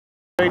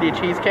Eat your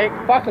cheesecake?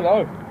 Fucking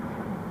no.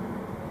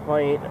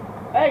 Why eat?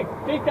 Hey,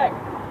 cheesecake.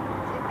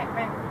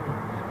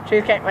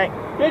 Cheesecake, mate.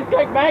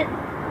 Cheesecake, mate.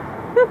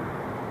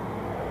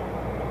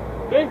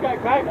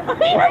 Cheesecake, mate.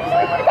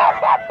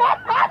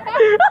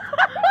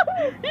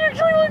 He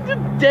actually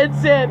looked dead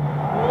set,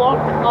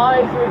 locked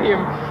eyes with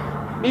him,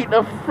 eating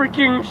a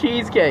freaking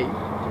cheesecake.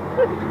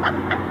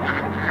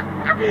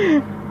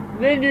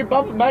 Need a new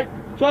bumper, mate.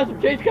 Try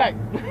some cheesecake.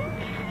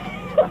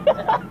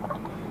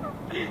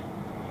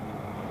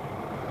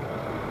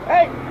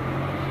 Hey!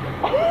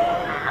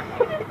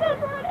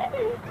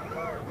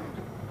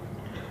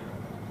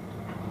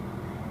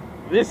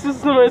 This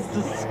is the most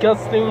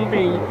disgusting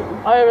thing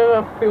I have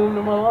ever filmed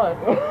in my life.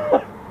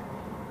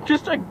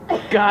 Just a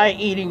guy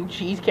eating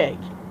cheesecake.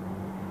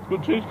 It's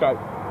good cheesecake.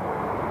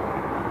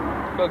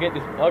 Gotta get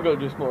this. I gotta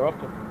do this more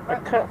often. I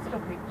can't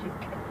stop eating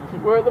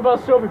cheesecake. We're at the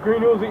bus stop at Green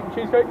Hills eating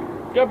cheesecake.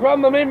 Go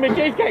run them in my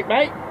cheesecake,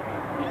 mate.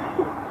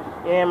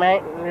 Yeah,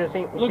 mate. Just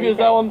eat Look as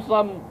though I'm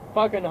some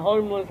fucking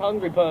homeless,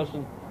 hungry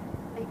person.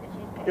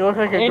 You look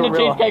like a Eating a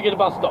gorilla. cheesecake at a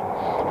bus stop.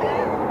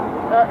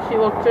 Oh, she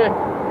looked too.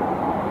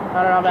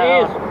 I don't know about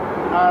Cheers. her.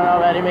 I don't know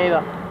about him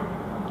either.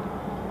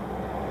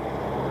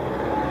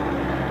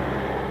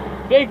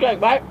 Cheesecake,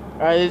 mate.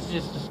 Alright, this is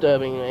just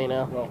disturbing me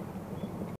now. Well.